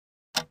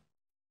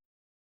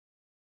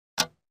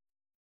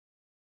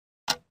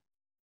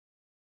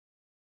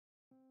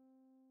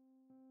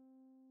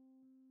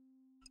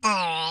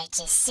Alright,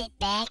 just sit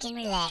back and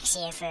relax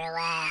here for a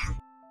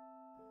while.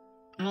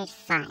 Alright,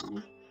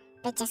 fine.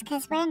 But just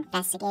because we're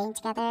investigating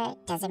together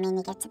doesn't mean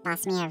you get to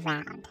boss me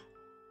around.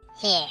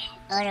 Here,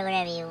 order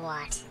whatever you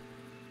want.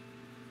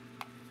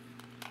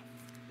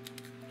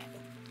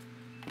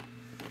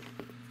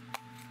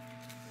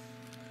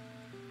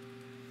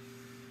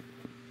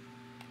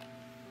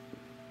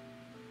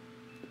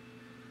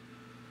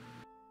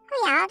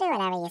 Oh yeah, I'll do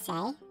whatever you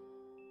say.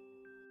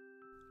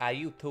 Are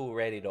you two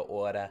ready to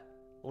order?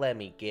 Let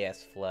me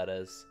guess,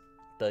 Flutters.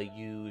 The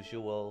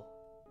usual?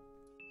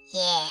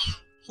 Yeah,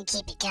 and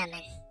keep it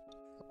coming.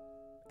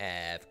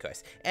 Of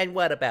course. And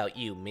what about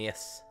you,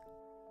 miss?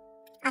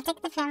 I'll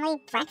take the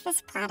family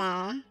breakfast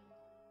platter.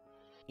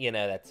 You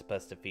know that's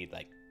supposed to feed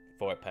like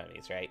 4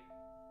 ponies, right?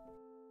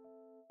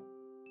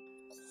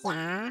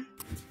 Yeah.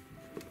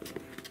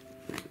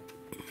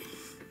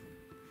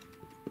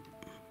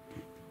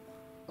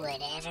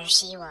 Whatever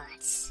she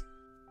wants.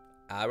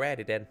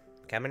 Alrighty then.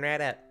 Coming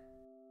right up.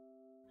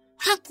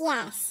 Heck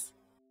yes!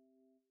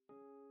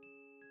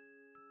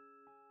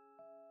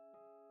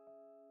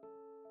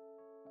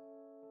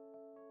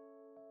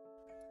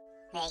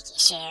 Thank you,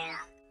 Cheryl.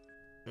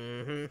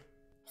 Mm-hmm.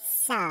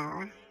 So,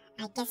 I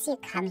guess you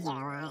come here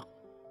a lot.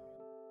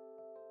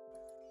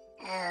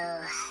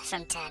 Oh,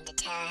 from time to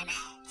time.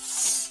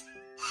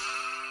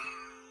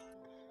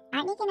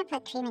 Aren't you gonna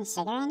put cream and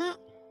sugar in it?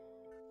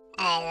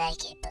 I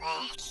like it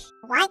black.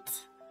 What?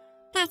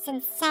 That's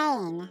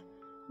insane.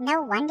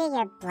 No wonder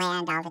you're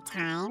bland all the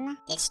time.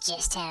 It's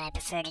just how I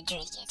prefer to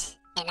drink it.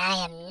 And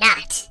I am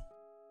not.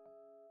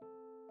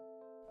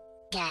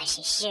 Gosh,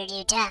 you sure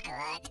do talk a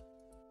lot.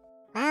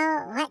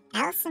 Well, what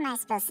else am I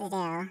supposed to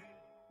do?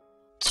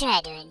 Try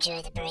to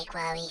enjoy the break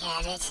while we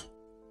have it.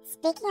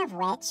 Speaking of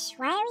which,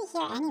 why are we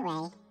here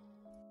anyway?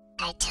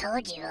 I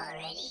told you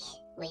already.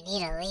 We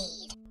need a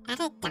lead.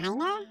 At a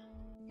diner?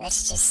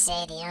 Let's just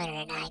say the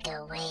owner and I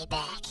go way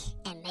back,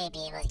 and may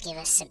be able to give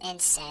us some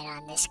insight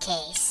on this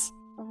case.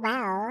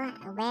 Well,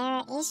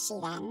 where is she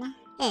then?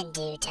 In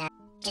due time.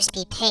 Just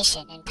be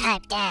patient and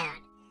pipe down.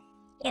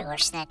 You're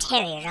worse than a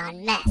terrier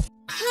on meth.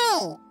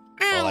 Hey!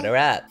 Order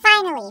up.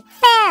 Finally,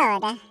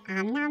 food!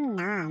 Nom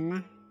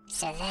nom.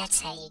 So that's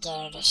how you get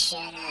her to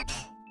shut up.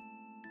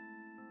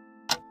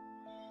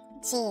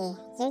 Gee,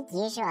 your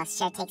usual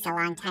sure takes a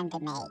long time to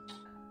make.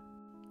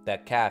 The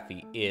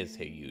coffee is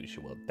her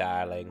usual,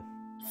 darling.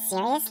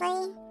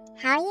 Seriously?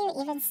 How are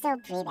you even still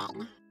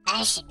breathing?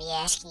 I should be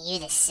asking you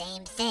the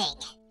same thing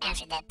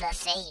after that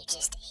buffet you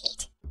just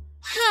ate.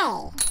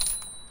 Hey!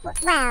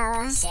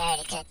 Well...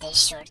 Sorry to cut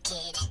this short,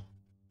 kid,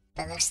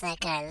 but looks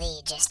like our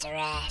lead just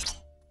arrived.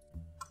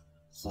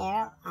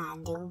 Cheryl, I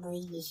do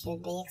believe you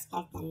should be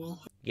expecting me.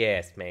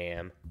 Yes,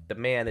 ma'am. The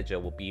manager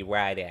will be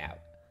right out.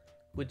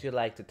 Would you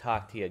like to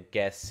talk to your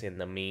guests in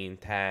the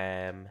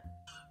meantime?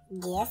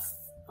 Guess?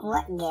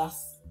 What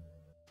guess?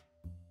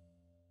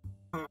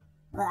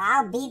 Well,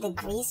 I'll be the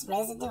grease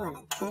residue on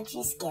a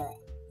country skillet.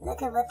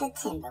 Look at what the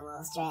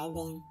Timberwolves dragged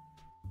in.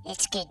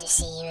 It's good to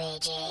see you,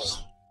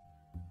 AJ.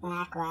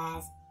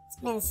 Likewise. It's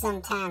been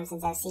some time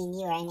since I've seen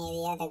you or any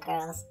of the other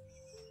girls.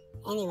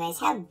 Anyways,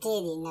 how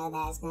did you know that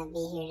I was going to be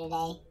here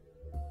today?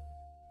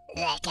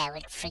 Like I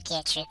would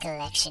forget your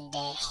collection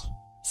day.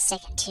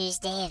 Second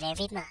Tuesday of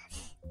every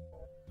month.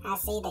 I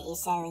see that you're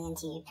settling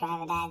into your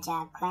private eye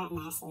job quite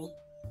nicely.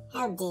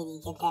 How did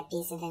you get that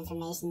piece of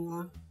information,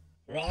 though?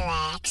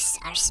 Relax,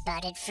 our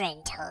spotted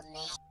friend told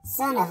me.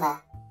 Son of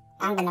a...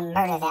 I'm gonna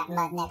murder that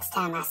mutt next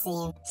time I see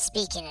him.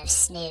 Speaking of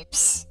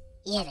snoops,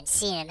 you haven't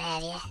seen him,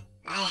 have you?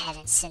 I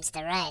haven't since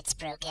the riots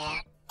broke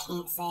out.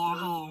 Can't say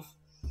I have.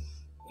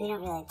 We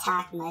don't really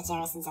talk much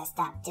ever since I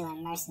stopped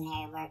doing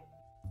mercenary work.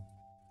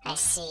 I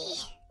see.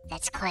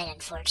 That's quite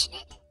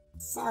unfortunate.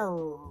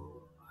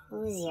 So,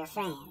 who's your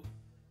friend?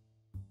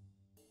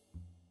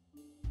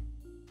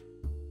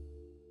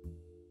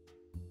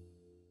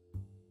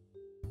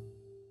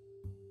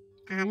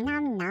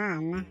 Nom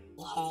nom.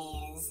 He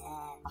has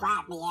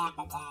quite the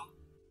appetite.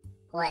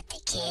 What, the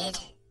kid?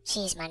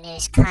 She's my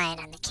newest client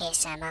on the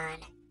case I'm on.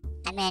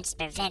 I managed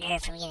to prevent her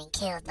from getting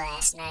killed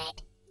last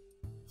night.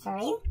 For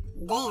real?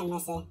 Damn,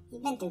 mister.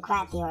 You've been through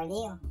quite the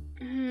ordeal.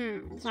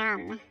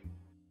 Yum.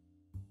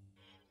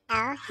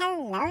 Oh,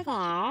 hello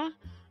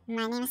there.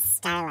 My name's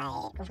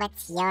Starlight.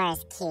 What's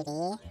yours,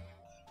 cutie?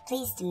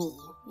 Pleased to meet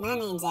you. My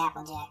name's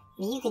Applejack,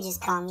 but you could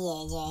just call me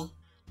AJ.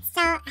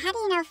 So, how do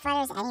you know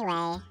Flutters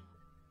anyway?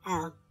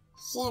 Oh,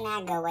 she and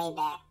I go way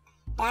back.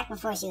 Back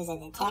before she was a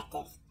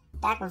detective.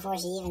 Back before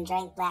she even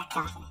drank black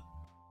coffee.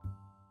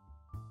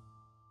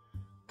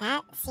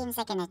 That seems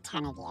like an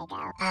eternity ago.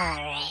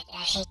 Alright,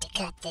 I hate to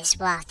cut this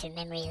walk through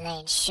memory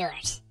lane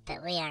short,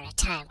 but we are on a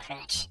time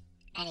crunch.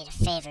 I need a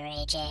favor,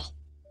 AJ.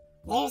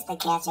 There's the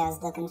catch I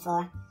was looking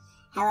for.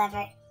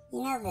 However,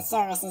 you know the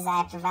services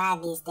I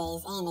provide these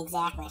days ain't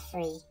exactly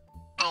free.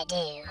 I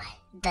do,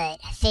 but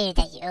I figured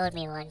that you owed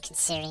me one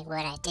considering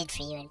what I did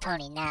for you in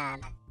Pony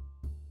Nom.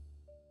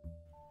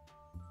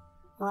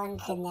 One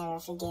could never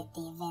forget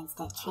the events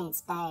that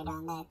transpired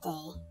on that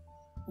day.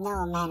 No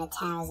amount of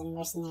time as a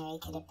mercenary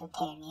could have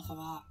prepared me for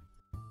that.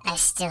 I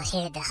still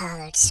hear the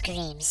hollowed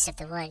screams of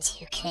the ones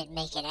who couldn't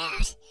make it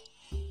out,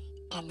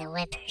 and the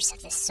whimpers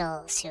of the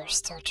souls who are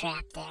still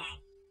trapped there.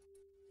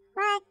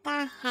 What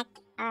the heck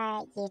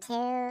are you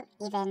two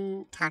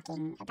even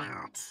talking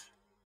about?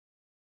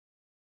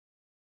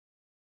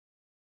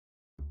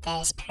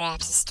 That is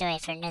perhaps a story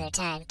for another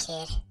time,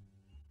 kid.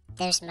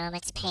 Those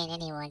moments pain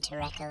anyone to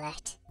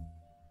recollect.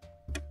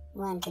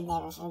 One could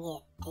never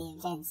forget the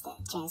events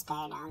that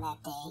transpired on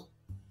that day.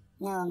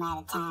 No amount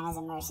of time as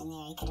a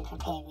mercenary could have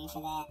prepared me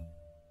for that.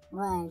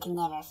 One can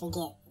never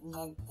forget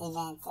the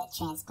events that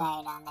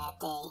transpired on that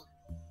day.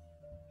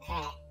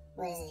 Alright,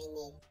 what is it you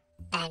need?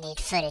 I need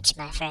footage,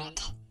 my friend.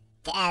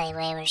 The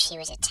alleyway where she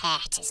was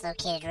attacked is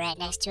located right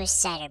next to a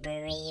cider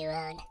brewery you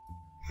own.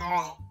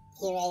 Alright,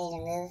 you ready to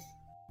move?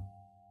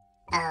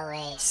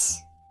 Always.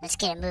 Let's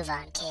get a move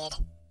on, kid.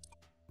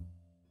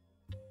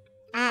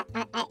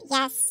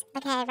 Yes.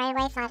 Okay, right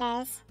away,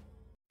 Flutters.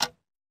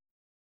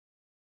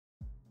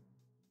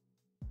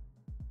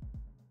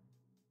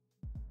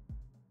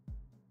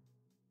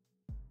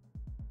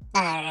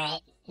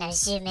 Alright, now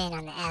zoom in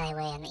on the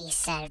alleyway on the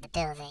east side of the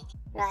building.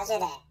 Roger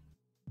that.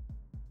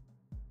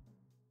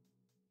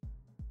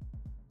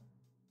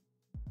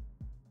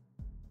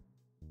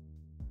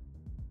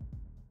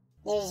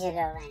 There's your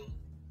girl running.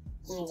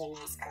 And your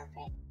masked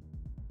culprit.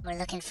 We're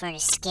looking for an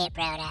escape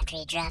route after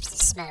he drops the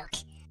smoke.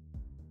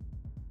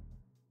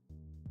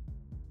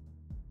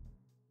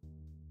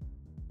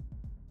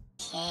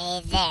 Okay,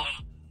 there.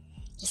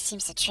 He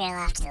seems to trail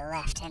off to the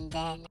left, and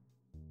then...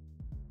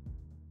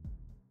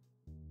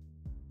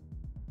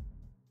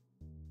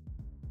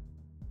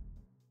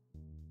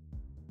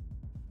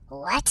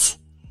 What?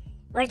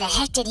 Where the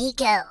heck did he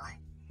go?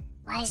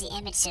 Why is the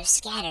image so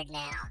scattered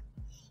now?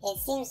 It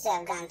seems to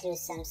have gone through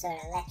some sort of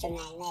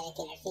electromagnetic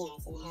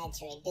interference and had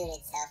to reboot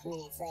itself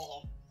minutes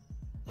later.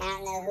 I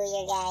don't know who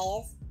your guy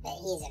is, but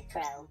he's a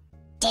pro.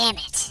 Damn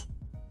it!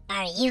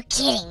 Are you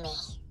kidding me?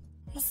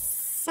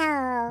 So,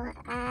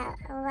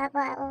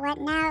 what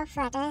now,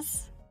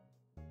 Flutters?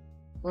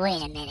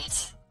 Wait a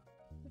minute.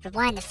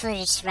 Rewind the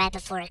footage right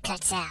before it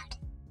cuts out.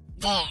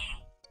 There.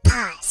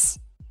 Pause.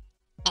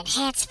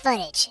 Enhance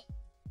footage.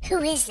 Who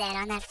is that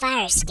on that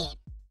fire escape?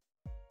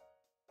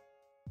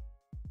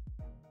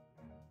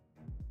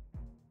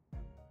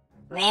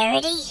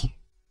 Rarity?